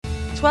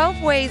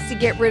12 ways to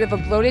get rid of a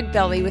bloated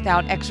belly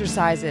without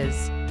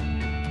exercises.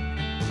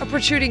 A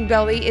protruding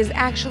belly is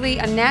actually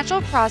a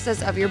natural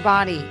process of your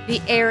body.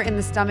 The air in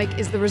the stomach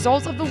is the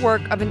result of the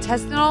work of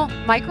intestinal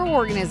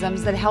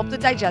microorganisms that help the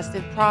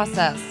digestive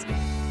process.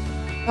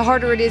 The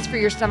harder it is for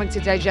your stomach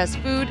to digest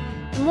food,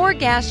 the more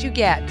gas you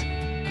get.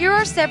 Here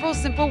are several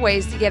simple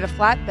ways to get a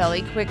flat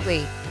belly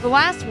quickly. The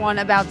last one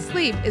about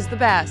sleep is the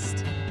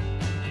best.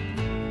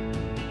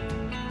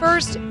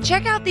 First,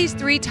 check out these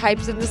 3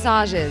 types of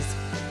massages.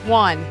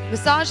 1.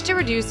 Massage to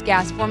reduce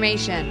gas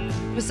formation.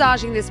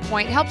 Massaging this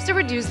point helps to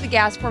reduce the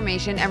gas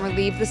formation and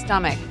relieve the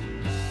stomach.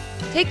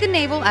 Take the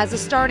navel as a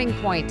starting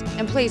point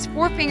and place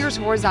 4 fingers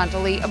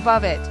horizontally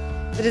above it.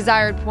 The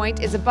desired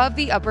point is above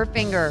the upper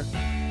finger.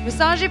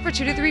 Massage it for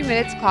 2 to 3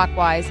 minutes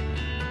clockwise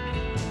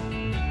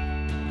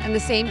and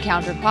the same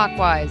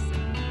counterclockwise.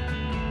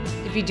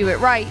 If you do it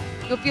right,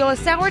 you'll feel a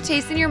sour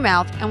taste in your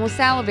mouth and will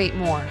salivate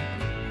more.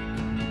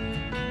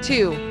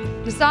 2.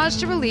 Massage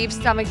to relieve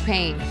stomach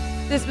pain.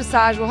 This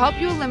massage will help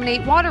you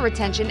eliminate water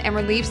retention and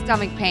relieve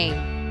stomach pain.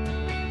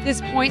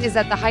 This point is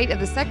at the height of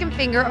the second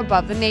finger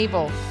above the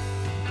navel.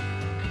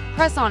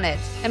 Press on it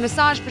and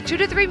massage for 2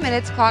 to 3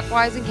 minutes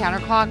clockwise and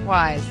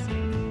counterclockwise.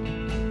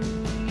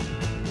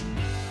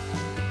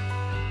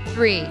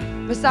 3.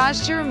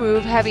 Massage to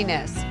remove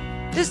heaviness.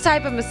 This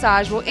type of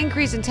massage will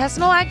increase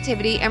intestinal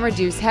activity and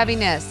reduce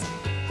heaviness.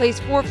 Place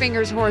 4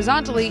 fingers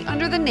horizontally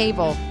under the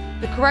navel.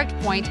 The correct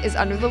point is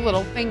under the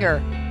little finger.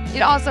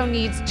 It also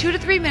needs 2 to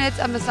 3 minutes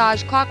of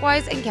massage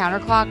clockwise and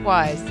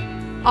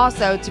counterclockwise.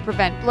 Also, to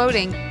prevent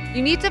bloating,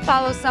 you need to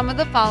follow some of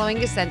the following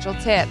essential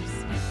tips.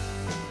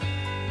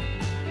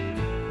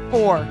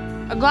 4.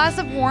 A glass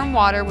of warm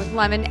water with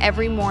lemon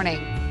every morning.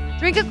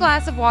 Drink a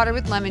glass of water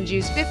with lemon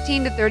juice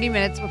 15 to 30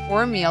 minutes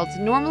before a meal to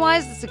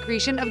normalize the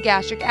secretion of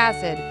gastric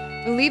acid,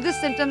 relieve the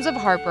symptoms of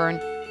heartburn,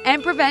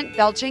 and prevent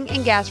belching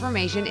and gas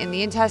formation in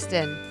the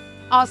intestine.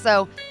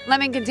 Also,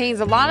 lemon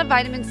contains a lot of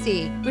vitamin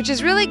C, which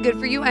is really good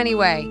for you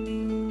anyway.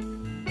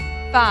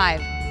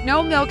 5.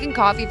 No milk and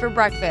coffee for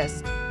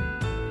breakfast.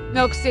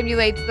 Milk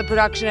stimulates the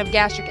production of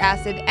gastric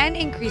acid and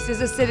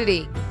increases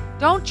acidity.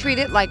 Don't treat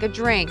it like a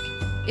drink.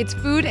 It's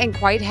food and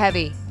quite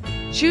heavy.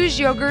 Choose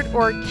yogurt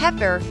or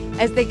kefir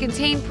as they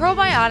contain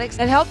probiotics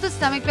that help the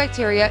stomach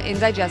bacteria in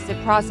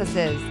digestive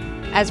processes.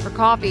 As for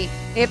coffee,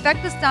 they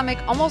affect the stomach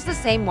almost the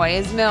same way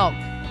as milk.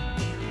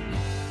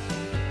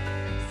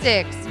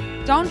 6.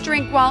 Don't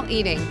drink while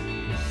eating.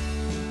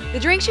 The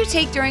drinks you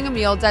take during a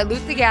meal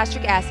dilute the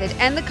gastric acid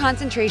and the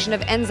concentration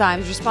of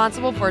enzymes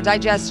responsible for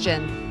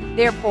digestion.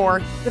 Therefore,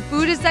 the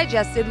food is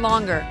digested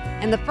longer,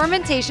 and the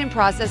fermentation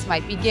process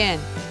might begin.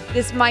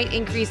 This might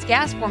increase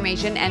gas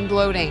formation and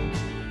bloating.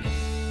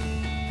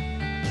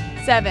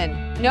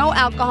 7. No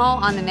alcohol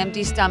on an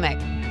empty stomach.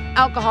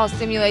 Alcohol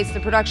stimulates the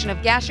production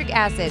of gastric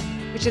acid,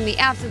 which in the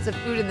absence of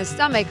food in the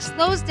stomach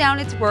slows down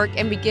its work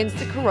and begins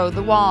to corrode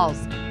the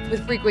walls.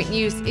 With frequent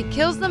use, it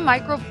kills the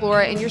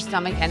microflora in your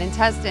stomach and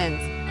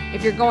intestines.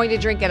 If you're going to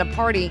drink at a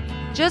party,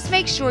 just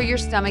make sure your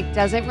stomach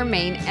doesn't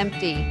remain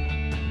empty.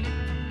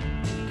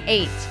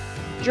 8.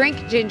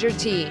 Drink ginger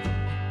tea.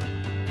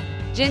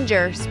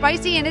 Ginger,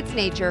 spicy in its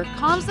nature,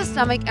 calms the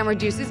stomach and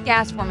reduces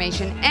gas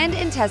formation and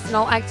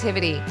intestinal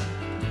activity.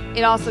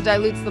 It also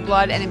dilutes the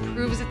blood and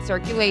improves its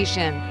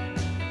circulation.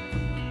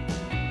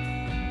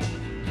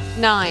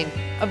 9.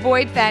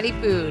 Avoid fatty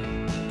food.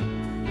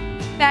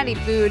 Fatty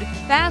food,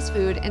 fast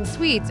food, and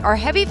sweets are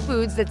heavy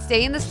foods that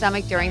stay in the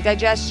stomach during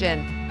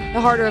digestion. The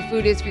harder a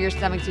food is for your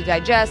stomach to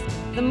digest,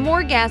 the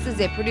more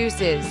gases it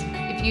produces.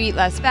 If you eat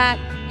less fat,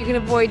 you can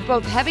avoid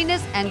both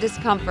heaviness and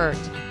discomfort.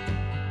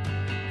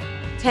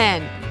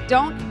 10.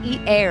 Don't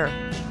eat air.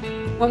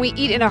 When we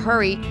eat in a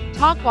hurry,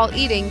 talk while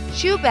eating,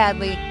 chew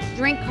badly,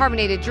 drink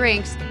carbonated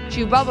drinks,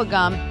 chew bubble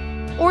gum,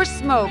 or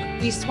smoke,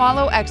 we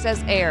swallow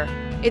excess air.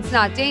 It's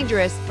not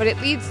dangerous, but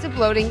it leads to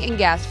bloating and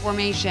gas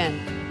formation.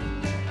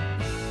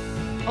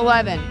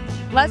 11.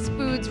 Less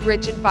foods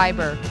rich in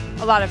fiber.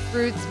 A lot of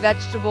fruits,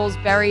 vegetables,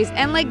 berries,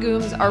 and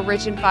legumes are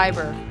rich in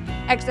fiber.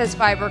 Excess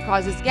fiber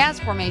causes gas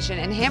formation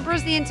and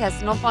hampers the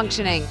intestinal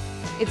functioning.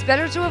 It's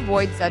better to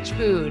avoid such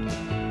food.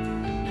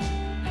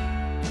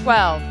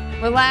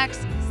 12.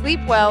 Relax,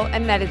 sleep well,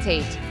 and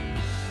meditate.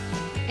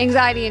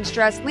 Anxiety and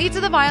stress lead to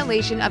the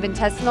violation of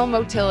intestinal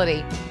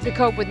motility. To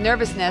cope with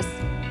nervousness,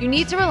 you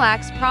need to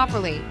relax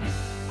properly.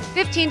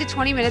 15 to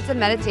 20 minutes of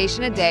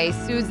meditation a day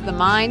soothes the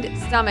mind,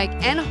 stomach,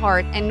 and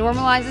heart and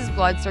normalizes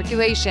blood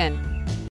circulation.